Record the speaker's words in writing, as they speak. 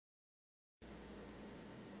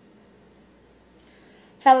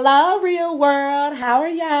Hello, real world. How are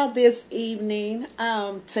y'all this evening?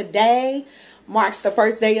 Today marks the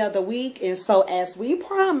first day of the week, and so as we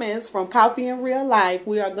promised from Coffee in Real Life,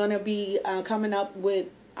 we are going to be coming up with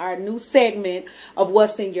our new segment of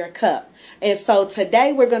what's in your cup. And so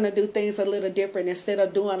today we're going to do things a little different. Instead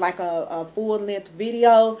of doing like a full-length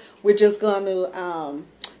video, we're just going to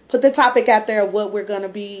put the topic out there of what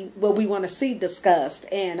we want to see discussed,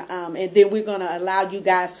 and then we're going to allow you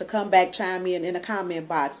guys to come back, chime in the comment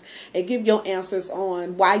box, and give your answers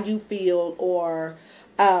on why you feel or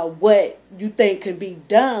what you think can be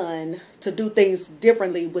done to do things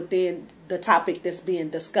differently within the topic that's being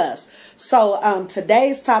discussed. So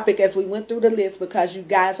today's topic, as we went through the list, because you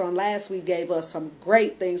guys on last week gave us some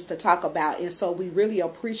great things to talk about, and so we really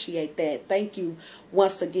appreciate that. Thank you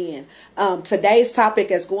once again. Today's topic,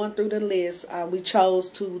 as going through the list, we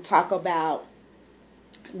chose to talk about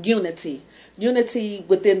unity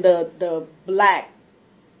within the black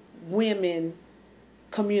women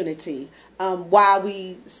community. Why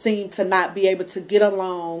we seem to not be able to get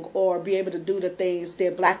along or be able to do the things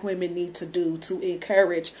that black women need to do to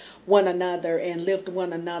encourage one another and lift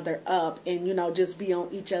one another up, and just be on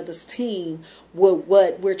each other's team with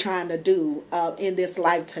what we're trying to do in this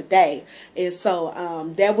life today. And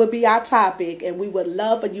so that would be our topic, and we would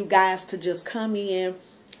love for you guys to just come in.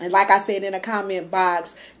 And like I said, in the comment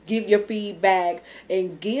box, give your feedback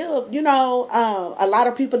and give, a lot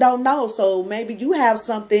of people don't know. So maybe you have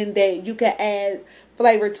something that you can add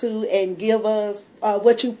flavor to and give us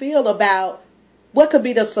what you feel about what could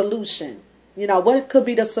be the solution. What could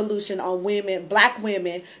be the solution on black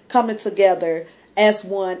women coming together as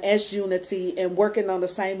one, as unity, and working on the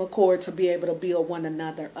same accord to be able to build one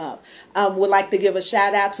another up. Would like to give a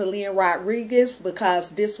shout out to Lynne Rodriguez, because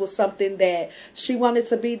this was something that she wanted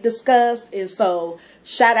to be discussed, and so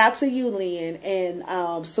shout out to you, Lynne. And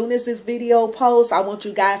as soon as this video posts, I want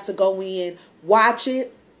you guys to go in, watch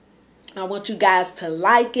it. I want you guys to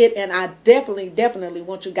like it, and I definitely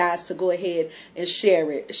want you guys to go ahead and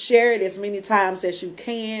share it. Share it as many times as you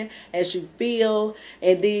can, as you feel.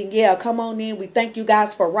 And then, yeah, come on in. We thank you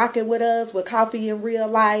guys for rocking with us with Coffee in Real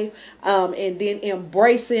Life, and then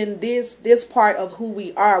embracing this part of who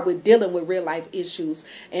we are with dealing with real life issues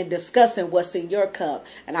and discussing what's in your cup.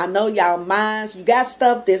 And I know y'all minds, you got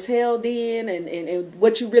stuff that's held in and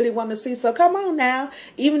what you really want to see. So come on now.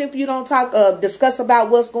 Even if you don't discuss about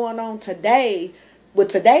what's going on today with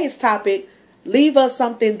today's topic, leave us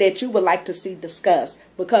something that you would like to see discussed,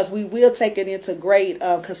 because we will take it into great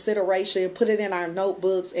consideration, put it in our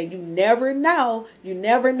notebooks, and you never know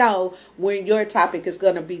when your topic is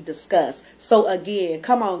going to be discussed. So again,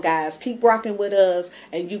 come on guys, keep rocking with us,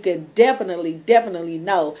 and you can definitely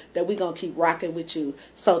know that we're going to keep rocking with you.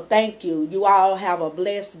 So thank you. You all have a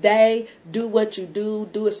blessed day. Do what you do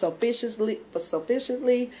it sufficiently,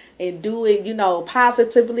 and do it,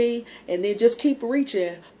 positively, and then just keep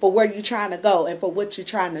reaching for where you're trying to go and for what you're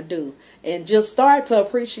trying to do. And just start to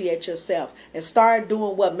appreciate yourself and start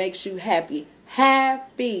doing what makes you happy.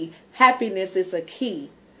 Happiness is a key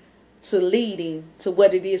to leading to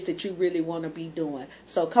what it is that you really want to be doing.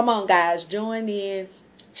 So come on guys, join in,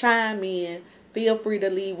 chime in, feel free to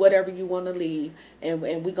leave whatever you want to leave, and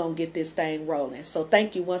we're going to get this thing rolling. So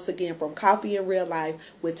thank you once again from Coffee in Real Life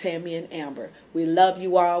with Tammy and Amber. We love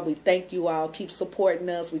you all. We thank you all. Keep supporting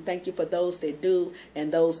us. We thank you for those that do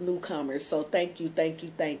and those newcomers. So thank you.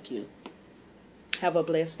 Have a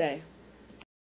blessed day.